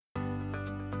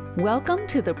Welcome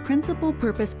to the Principal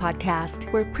Purpose Podcast,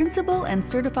 where Principal and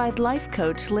Certified Life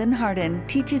Coach Lynn Harden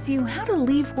teaches you how to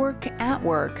leave work at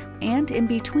work and in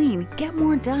between get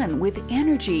more done with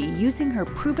energy using her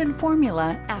proven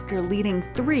formula after leading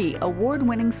 3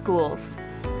 award-winning schools.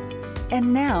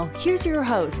 And now, here's your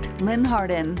host, Lynn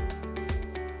Harden.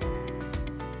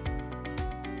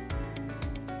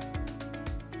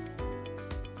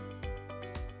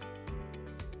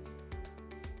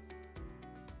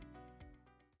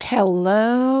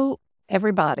 Hello,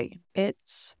 everybody.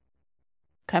 It's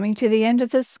coming to the end of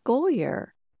the school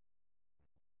year.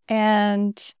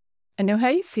 And I know how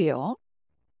you feel.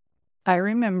 I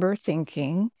remember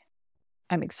thinking,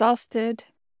 I'm exhausted.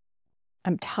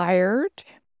 I'm tired,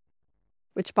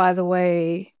 which, by the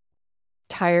way,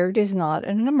 tired is not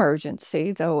an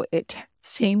emergency, though it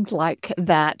seemed like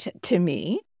that to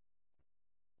me.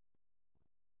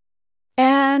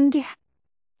 And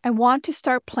I want to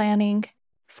start planning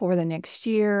for the next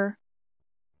year.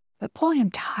 But boy,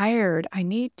 I'm tired. I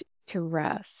need to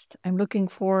rest. I'm looking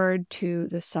forward to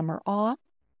the summer off.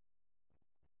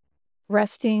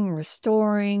 Resting,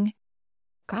 restoring.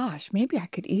 Gosh, maybe I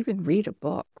could even read a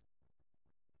book.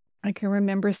 I can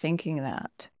remember thinking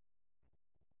that.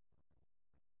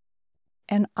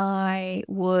 And my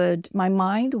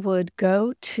mind would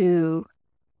go to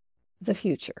the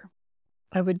future.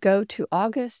 I would go to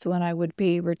August when I would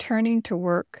be returning to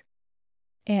work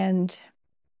and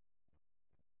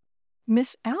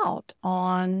miss out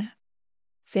on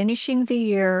finishing the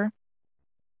year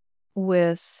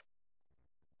with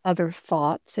other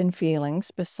thoughts and feelings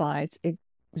besides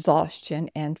exhaustion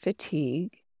and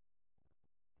fatigue,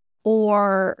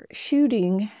 or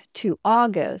shooting to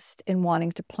August and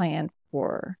wanting to plan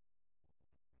for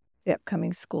the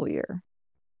upcoming school year,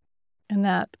 and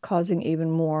that causing even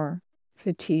more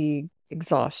fatigue,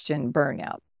 exhaustion,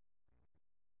 burnout.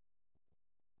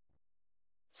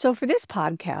 So for this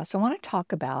podcast, I want to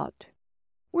talk about,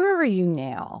 where are you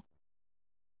now?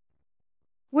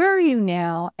 Where are you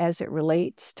now as it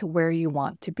relates to where you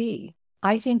want to be?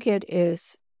 I think it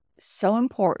is so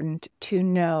important to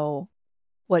know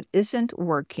what isn't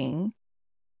working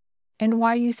and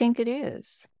why you think it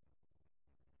is.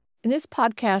 In this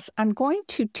podcast, I'm going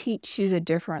to teach you the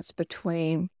difference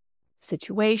between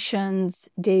situations,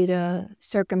 data,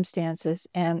 circumstances,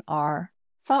 and our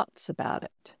thoughts about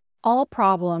it. All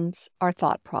problems are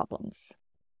thought problems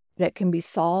that can be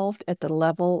solved at the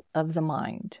level of the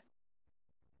mind.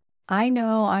 I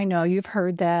know, you've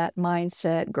heard that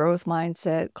mindset, growth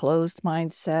mindset, closed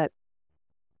mindset.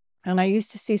 And I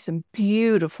used to see some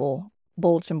beautiful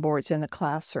bulletin boards in the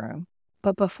classroom.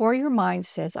 But before your mind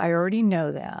says, I already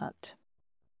know that.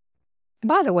 And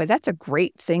by the way, that's a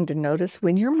great thing to notice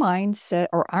when your mindset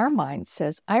or our mind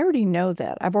says, I already know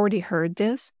that. I've already heard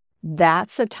this.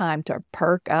 That's the time to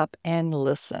perk up and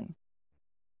listen.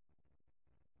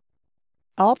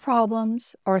 All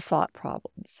problems are thought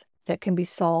problems that can be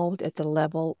solved at the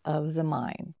level of the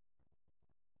mind.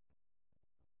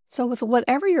 So with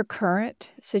whatever your current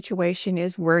situation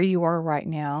is, where you are right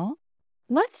now,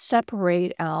 let's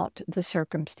separate out the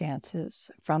circumstances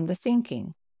from the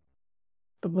thinking.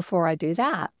 But before I do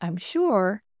that, I'm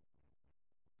sure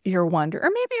you're wondering, or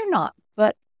maybe you're not,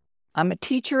 but I'm a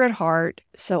teacher at heart,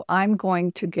 so I'm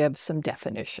going to give some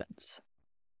definitions.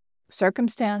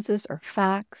 Circumstances are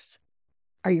facts.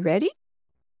 Are you ready?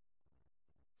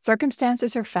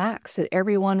 Circumstances are facts that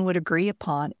everyone would agree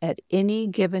upon at any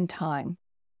given time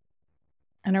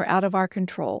and are out of our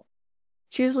control.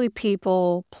 It's usually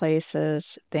people,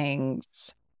 places,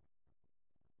 things.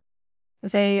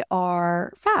 They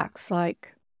are facts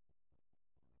like,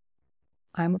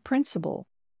 I'm a principal.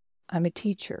 I'm a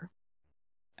teacher.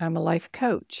 I'm a life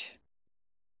coach.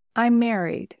 I'm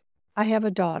married. I have a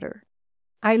daughter.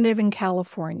 I live in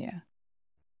California.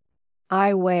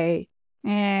 I weigh,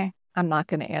 I'm not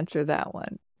going to answer that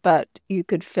one, but you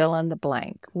could fill in the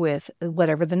blank with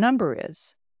whatever the number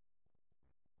is.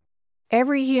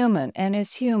 Every human, and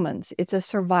as humans, it's a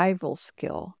survival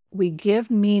skill. We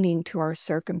give meaning to our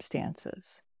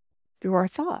circumstances through our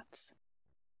thoughts.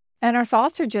 And our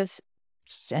thoughts are just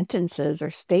sentences or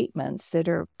statements that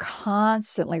are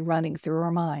constantly running through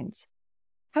our minds.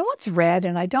 I once read,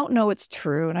 and I don't know it's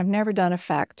true, and I've never done a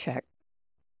fact check,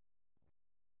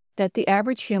 that the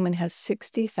average human has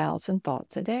 60,000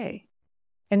 thoughts a day,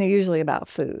 and they're usually about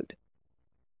food.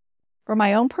 For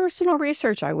my own personal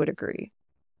research, I would agree,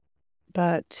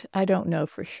 but I don't know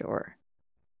for sure.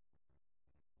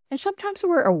 And sometimes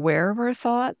we're aware of our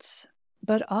thoughts,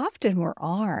 but often we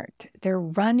aren't. They're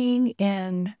running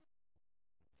in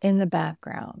the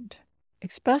background.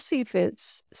 especially if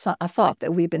it's a thought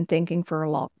that we've been thinking for a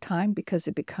long time, because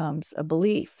it becomes a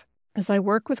belief. As I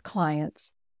work with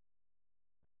clients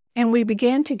and we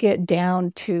begin to get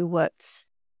down to what's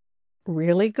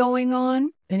really going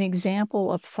on, an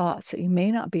example of thoughts that you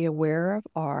may not be aware of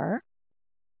are,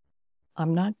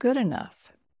 I'm not good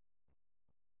enough.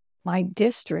 My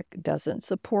district doesn't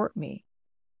support me.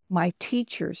 My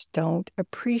teachers don't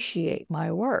appreciate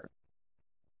my work.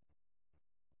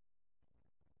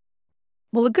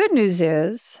 Well, the good news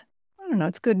is, I don't know,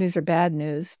 it's good news or bad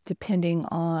news, depending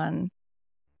on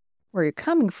where you're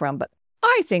coming from, but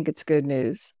I think it's good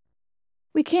news.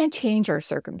 We can't change our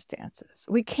circumstances.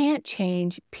 We can't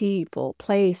change people,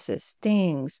 places,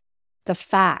 things, the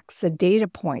facts, the data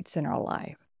points in our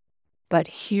life. But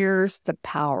here's the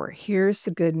power. Here's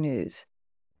the good news.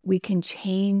 We can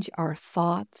change our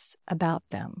thoughts about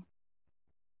them.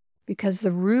 Because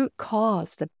the root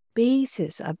cause, the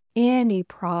basis of any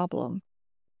problem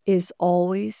is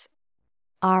always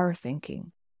our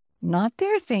thinking. Not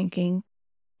their thinking,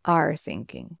 our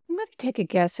thinking. I'm going to take a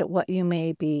guess at what you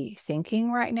may be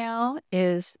thinking right now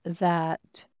is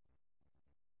that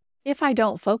if I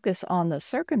don't focus on the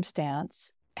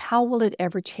circumstance, how will it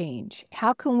ever change?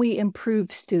 How can we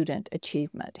improve student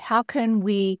achievement? How can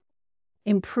we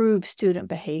improve student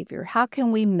behavior? How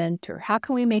can we mentor? How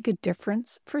can we make a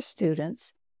difference for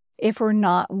students if we're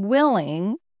not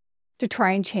willing to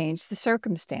try and change the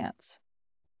circumstance?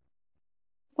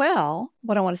 Well,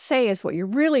 what I want to say is what you're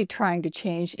really trying to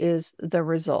change is the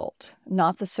result,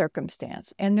 not the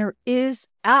circumstance. And there is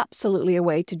absolutely a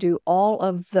way to do all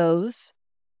of those: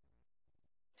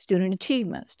 student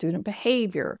achievement, student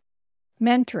behavior,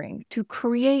 mentoring, to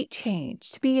create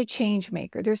change, to be a change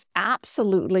maker. There's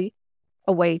absolutely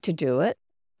a way to do it,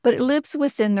 but it lives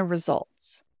within the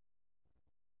results.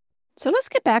 So let's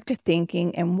get back to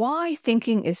thinking and why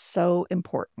thinking is so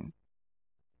important.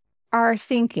 Our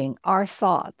thinking, our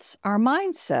thoughts, our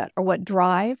mindset are what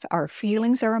drive our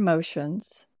feelings, our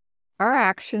emotions, our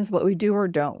actions, what we do or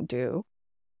don't do,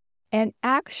 and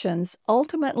actions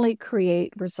ultimately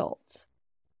create results.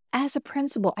 As a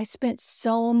principal, I spent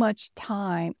so much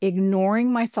time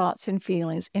ignoring my thoughts and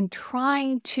feelings and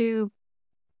trying to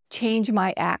change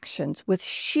my actions with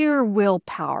sheer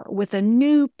willpower, with a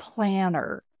new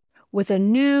planner, with a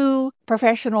new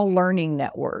professional learning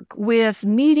network, with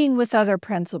meeting with other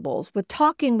principals, with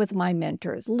talking with my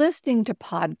mentors, listening to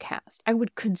podcasts. I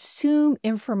would consume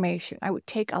information. I would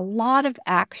take a lot of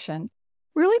action,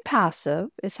 really passive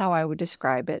is how I would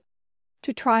describe it,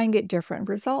 to try and get different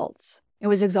results. It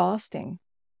was exhausting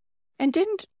and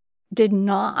did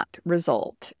not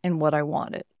result in what I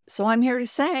wanted. So I'm here to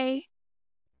say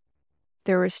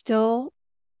there is still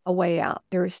a way out.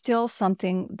 There is still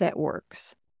something that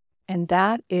works. And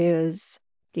that is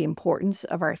the importance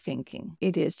of our thinking.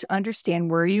 It is to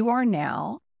understand where you are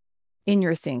now in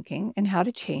your thinking and how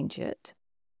to change it,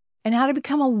 and how to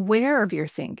become aware of your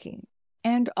thinking,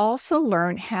 and also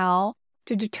learn how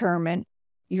to determine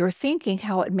your thinking,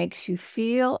 how it makes you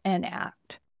feel and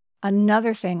act.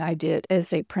 Another thing I did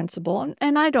as a principal,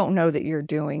 and I don't know that you're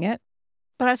doing it,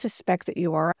 but I suspect that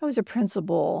you are. I was a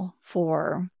principal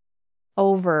for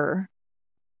over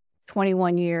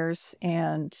 21 years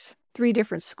and 3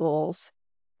 different schools,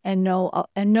 and know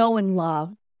and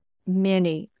love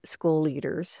many school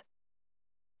leaders.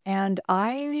 And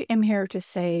I am here to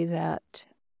say that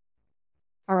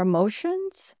our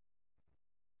emotions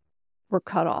were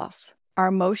cut off. Our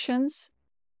emotions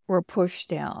were pushed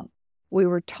down. We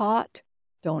were taught,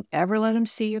 don't ever let them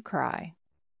see you cry,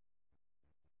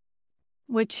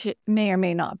 which may or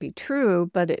may not be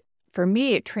true, but for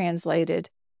me, it translated,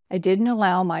 I didn't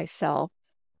allow myself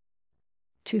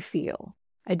to feel.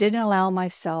 I didn't allow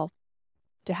myself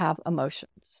to have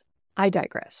emotions. I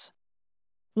digress.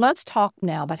 Let's talk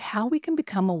now about how we can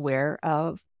become aware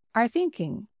of our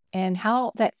thinking and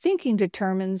how that thinking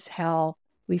determines how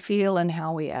we feel and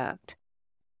how we act.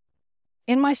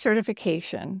 In my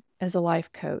certification as a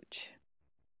life coach,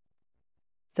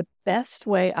 the best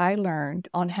way I learned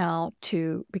on how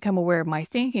to become aware of my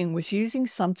thinking was using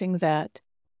something that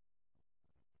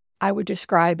I would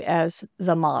describe as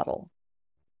the model.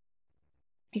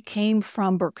 It came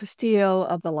from Brooke Castillo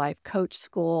of the Life Coach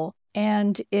School,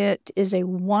 and it is a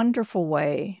wonderful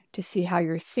way to see how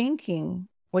you're thinking,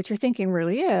 what your thinking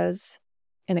really is,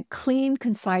 in a clean,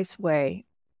 concise way.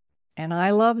 And I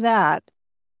love that.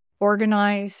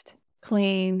 Organized,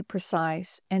 clean,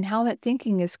 precise, and how that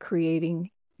thinking is creating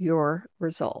your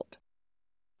result.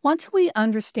 Once we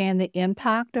understand the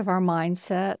impact of our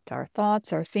mindset, our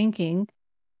thoughts, our thinking,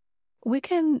 we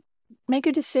can make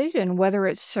a decision whether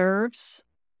it serves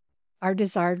our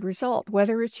desired result,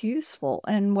 whether it's useful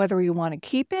and whether we want to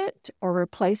keep it or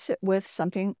replace it with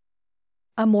something,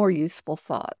 a more useful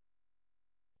thought.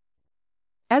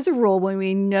 As a rule, when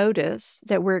we notice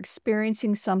that we're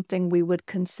experiencing something we would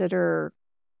consider,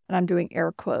 and I'm doing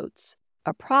air quotes,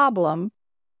 a problem,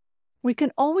 we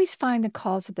can always find the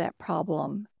cause of that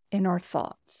problem in our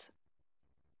thoughts.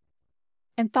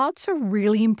 And thoughts are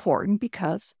really important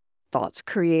because thoughts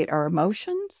create our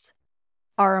emotions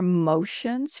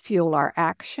fuel our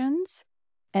actions,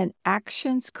 and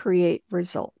actions create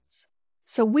results.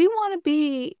 So we want to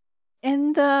be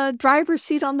in the driver's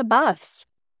seat on the bus.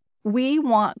 We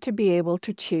want to be able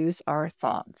to choose our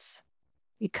thoughts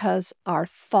because our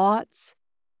thoughts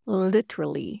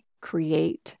literally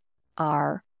create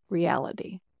our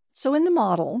reality. So in the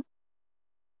model,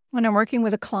 when I'm working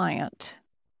with a client,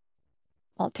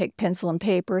 I'll take pencil and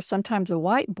paper, sometimes a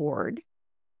whiteboard,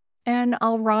 and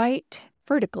I'll write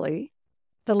vertically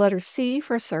the letter C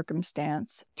for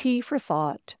circumstance, T for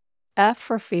thought, F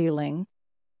for feeling,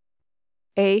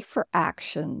 A for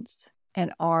actions,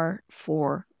 and R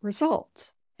for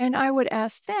results. And I would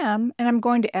ask them, and I'm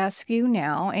going to ask you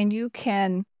now, and you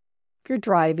can, if you're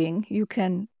driving, you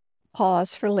can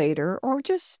pause for later or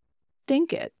just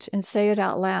think it and say it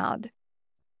out loud.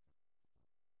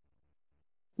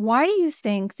 Why do you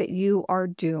think that you are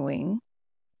doing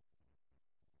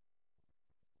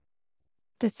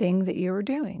the thing that you are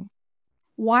doing?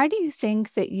 Why do you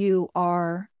think that you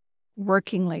are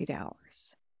working late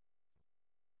hours,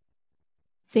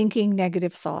 thinking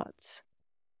negative thoughts,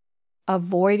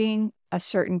 avoiding a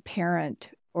certain parent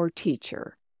or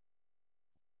teacher,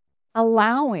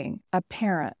 allowing a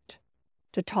parent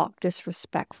to talk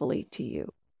disrespectfully to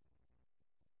you,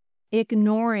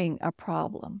 ignoring a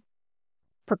problem,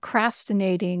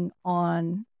 procrastinating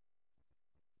on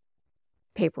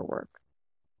paperwork?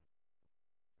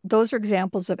 Those are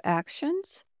examples of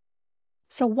actions.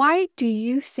 So why do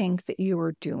you think that you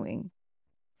are doing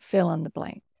fill in the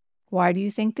blank? Why do you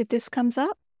think that this comes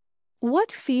up?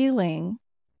 What feeling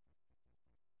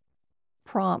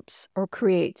prompts or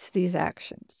creates these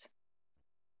actions?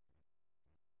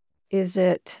 Is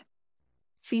it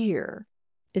fear?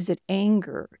 Is it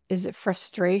anger? Is it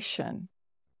frustration?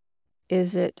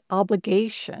 Is it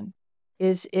obligation?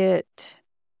 Is it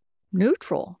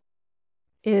neutral?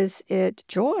 Is it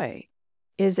joy?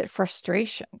 Is it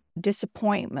frustration,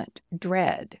 disappointment,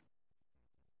 dread?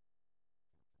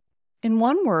 In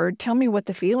one word, tell me what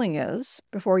the feeling is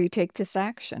before you take this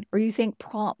action, or you think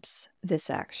prompts this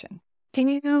action. Can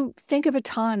you think of a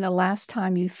time, the last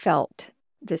time you felt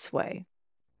this way?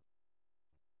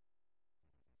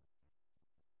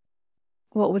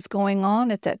 What was going on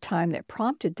at that time that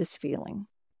prompted this feeling?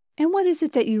 And what is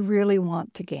it that you really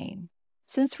want to gain?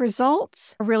 Since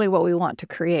results are really what we want to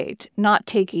create, not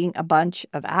taking a bunch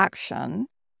of action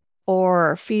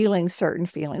or feeling certain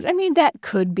feelings. I mean, that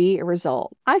could be a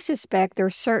result. I suspect there are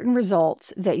certain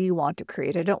results that you want to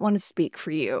create. I don't want to speak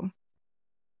for you.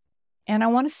 And I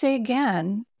want to say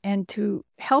again, and to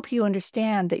help you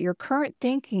understand that your current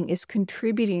thinking is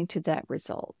contributing to that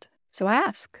result. So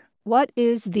ask, what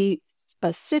is the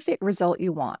specific result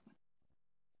you want?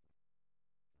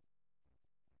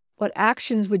 What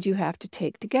actions would you have to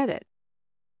take to get it?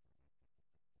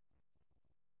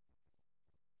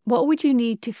 What would you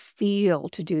need to feel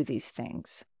to do these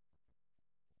things?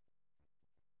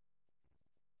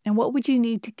 And what would you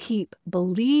need to keep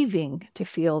believing to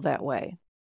feel that way?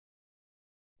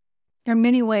 There are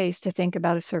many ways to think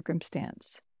about a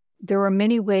circumstance. There are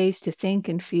many ways to think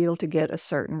and feel to get a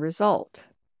certain result.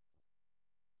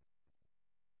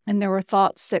 And there are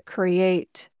thoughts that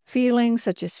create feelings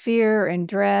such as fear and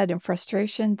dread and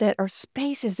frustration that are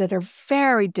spaces that are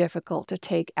very difficult to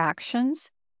take actions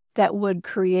that would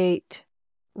create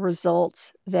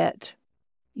results that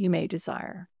you may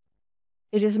desire.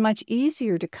 It is much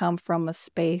easier to come from a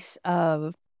space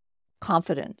of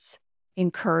confidence,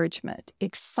 encouragement,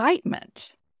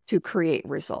 excitement to create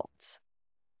results.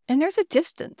 And there's a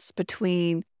distance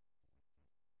between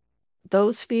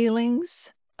those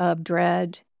feelings of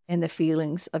dread and the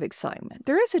feelings of excitement.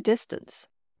 There is a distance.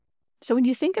 So when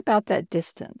you think about that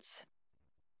distance,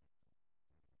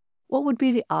 what would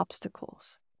be the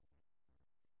obstacles?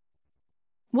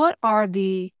 What are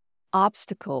the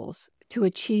obstacles to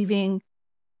achieving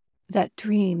that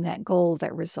dream, that goal,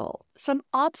 that result? Some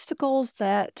obstacles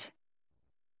that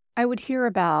I would hear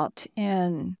about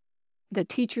in the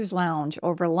teacher's lounge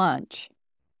over lunch,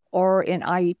 or in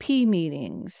IEP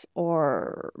meetings,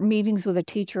 or meetings with a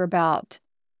teacher about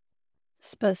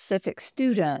specific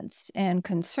students and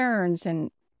concerns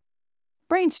and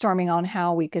brainstorming on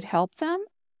how we could help them.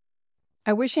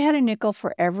 I wish I had a nickel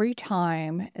for every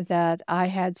time that I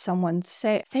had someone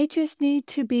say they just need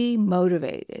to be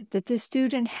motivated, that the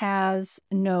student has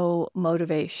no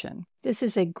motivation. This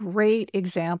is a great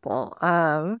example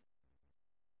of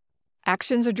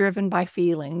actions are driven by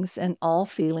feelings, and all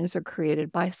feelings are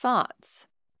created by thoughts.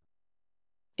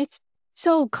 It's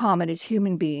so common as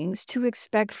human beings to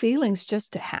expect feelings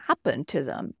just to happen to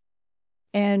them.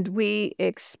 And we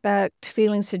expect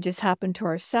feelings to just happen to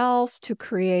ourselves to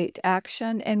create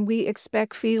action. And we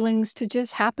expect feelings to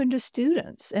just happen to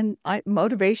students. And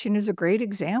motivation is a great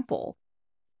example.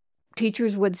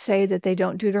 Teachers would say that they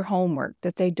don't do their homework,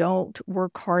 that they don't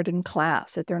work hard in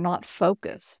class, that they're not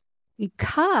focused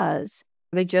because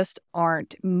they just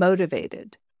aren't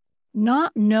motivated.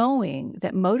 Not knowing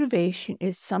that motivation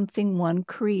is something one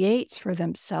creates for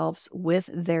themselves with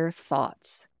their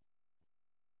thoughts.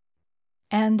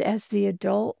 And as the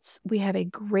adults, we have a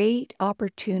great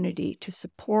opportunity to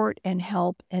support and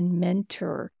help and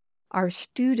mentor our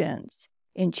students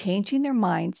in changing their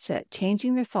mindset,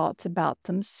 changing their thoughts about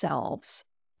themselves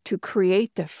to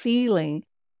create the feeling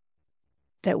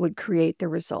that would create the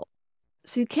result.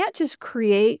 So you can't just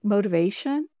create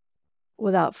motivation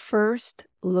without first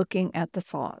looking at the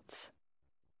thoughts.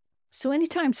 So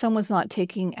anytime someone's not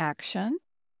taking action,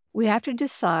 we have to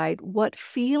decide what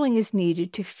feeling is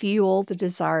needed to fuel the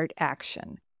desired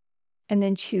action, and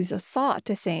then choose a thought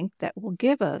to think that will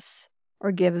give us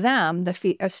or give them,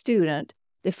 a student,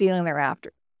 the feeling they're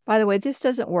after. By the way, this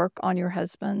doesn't work on your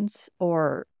husbands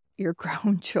or your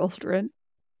grown children.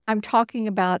 I'm talking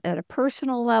about at a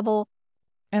personal level,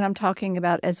 and I'm talking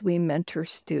about as we mentor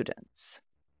students.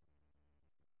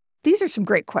 These are some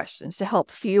great questions to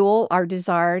help fuel our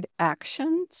desired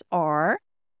actions are: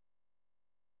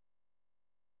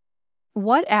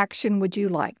 what action would you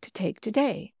like to take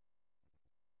today?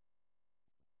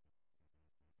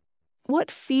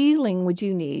 What feeling would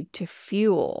you need to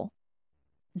fuel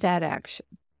that action?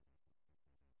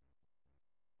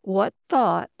 What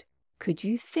thought could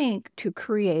you think to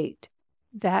create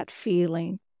that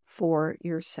feeling for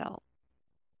yourself?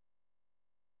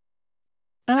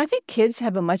 And I think kids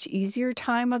have a much easier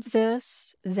time of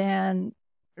this than,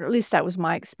 or at least that was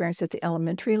my experience at the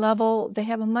elementary level. They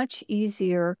have a much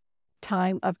easier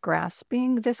time of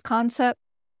grasping this concept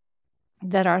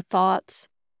that our thoughts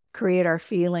create our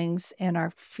feelings and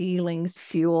our feelings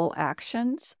fuel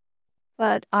actions.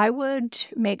 But I would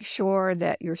make sure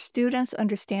that your students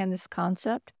understand this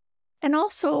concept and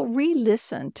also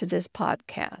re-listen to this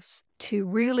podcast to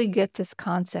really get this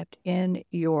concept in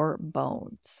your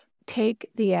bones. Take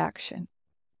the action.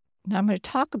 Now I'm going to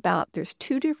talk about there's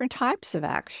two different types of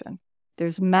action.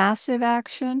 There's massive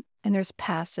action and there's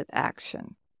passive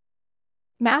action.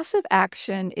 Massive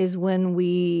action is when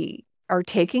we are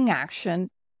taking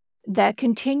action that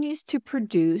continues to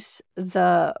produce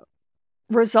the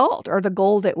result or the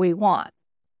goal that we want.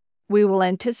 We will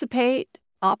anticipate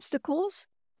obstacles.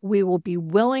 We will be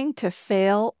willing to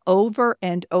fail over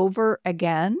and over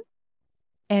again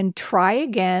and try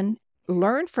again,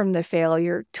 learn from the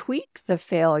failure, tweak the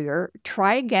failure,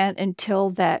 try again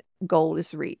until that goal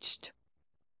is reached.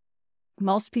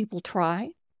 Most people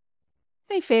try,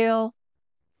 they fail,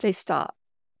 they stop.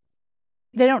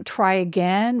 They don't try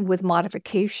again with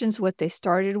modifications what they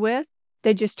started with.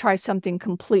 They just try something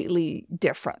completely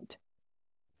different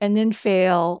and then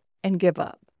fail and give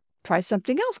up. Try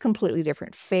something else completely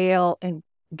different, fail and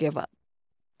give up.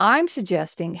 I'm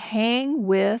suggesting hang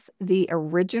with the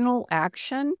original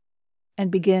action and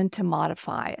begin to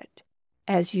modify it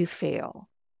as you fail.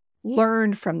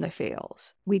 Learn from the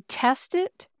fails. We test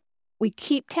it, we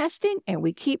keep testing, and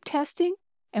we keep testing,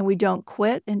 and we don't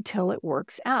quit until it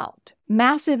works out.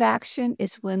 Massive action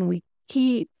is when we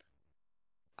keep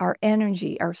our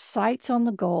energy, our sights on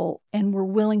the goal, and we're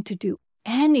willing to do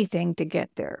anything to get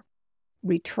there.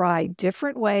 We try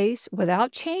different ways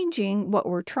without changing what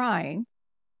we're trying.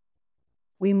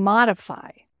 We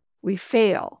modify, we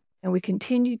fail, and we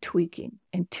continue tweaking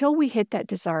until we hit that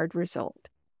desired result.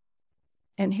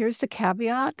 And here's the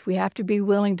caveat. We have to be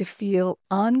willing to feel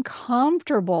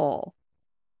uncomfortable.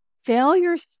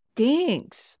 Failure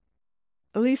stinks.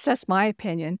 At least that's my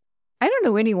opinion. I don't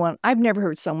know anyone, I've never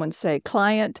heard someone say,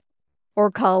 client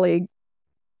or colleague,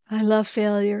 I love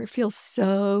failure. It feels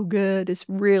so good. It's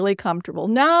really comfortable.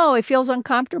 No, it feels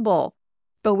uncomfortable.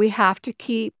 But we have to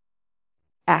keep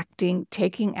acting,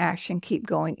 taking action, keep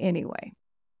going anyway.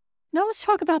 Now let's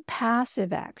talk about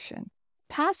passive action.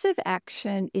 Passive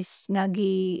action is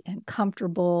snuggy and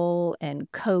comfortable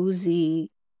and cozy.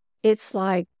 It's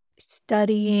like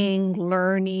studying,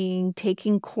 learning,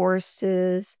 taking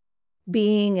courses,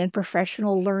 being in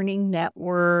professional learning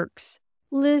networks,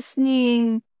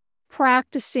 listening,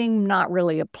 practicing, not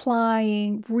really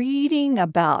applying, reading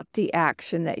about the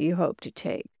action that you hope to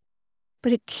take.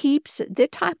 But the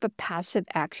type of passive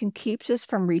action keeps us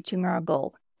from reaching our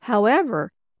goal.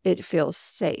 However, it feels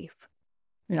safe.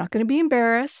 You're not going to be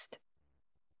embarrassed.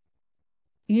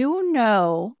 You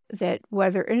know that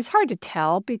and it's hard to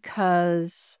tell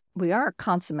because we are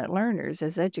consummate learners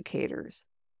as educators,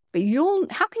 but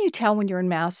how can you tell when you're in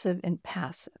massive and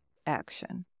passive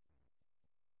action?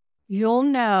 You'll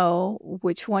know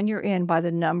which one you're in by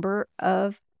the number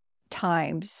of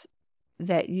times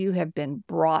that you have been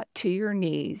brought to your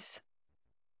knees.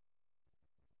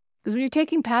 Because when you're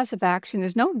taking passive action,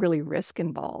 there's no really risk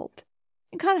involved.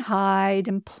 You kind of hide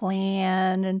and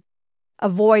plan and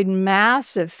avoid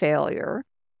massive failure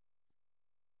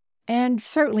and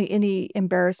certainly any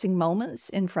embarrassing moments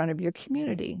in front of your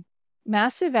community.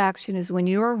 Massive action is when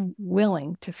you're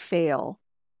willing to fail.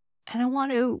 And I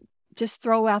want to just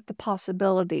throw out the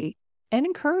possibility and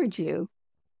encourage you.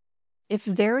 If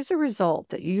there is a result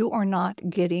that you are not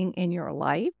getting in your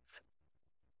life,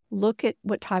 look at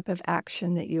what type of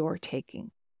action that you are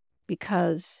taking,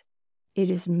 because it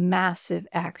is massive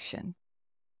action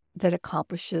that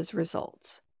accomplishes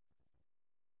results.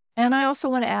 And I also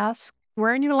want to ask,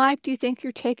 where in your life do you think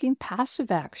you're taking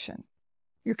passive action?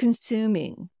 You're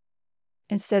consuming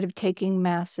instead of taking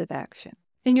massive action.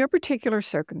 In your particular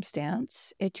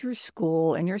circumstance, at your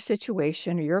school, in your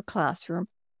situation, or your classroom,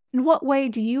 in what way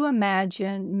do you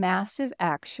imagine massive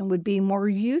action would be more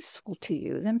useful to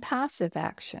you than passive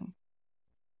action?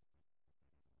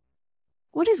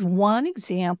 What is one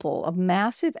example of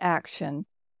massive action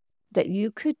that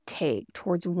you could take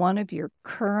towards one of your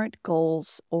current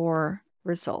goals or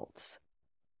results?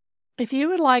 If you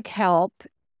would like help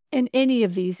in any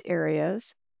of these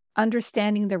areas,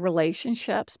 understanding the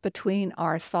relationships between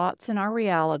our thoughts and our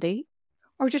reality,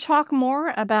 or to talk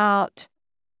more about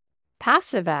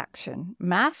passive action,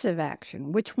 massive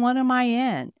action, which one am I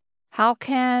in? How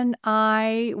can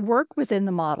I work within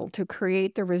the model to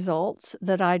create the results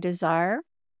that I desire?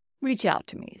 Reach out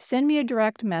to me. Send me a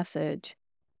direct message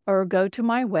or go to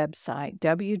my website,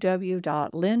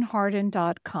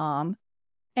 www.lynnharden.com,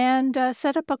 and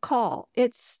set up a call.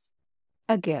 It's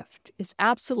a gift. It's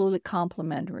absolutely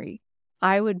complimentary.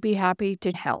 I would be happy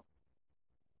to help.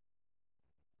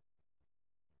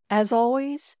 As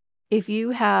always, if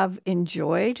you have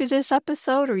enjoyed this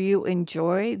episode or you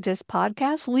enjoy this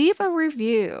podcast, leave a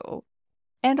review.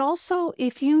 And also,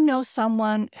 if you know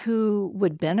someone who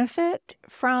would benefit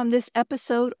from this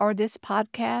episode or this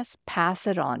podcast, pass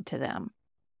it on to them.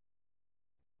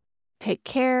 Take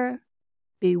care,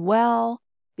 be well,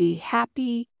 be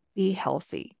happy, be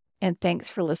healthy. And thanks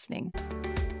for listening.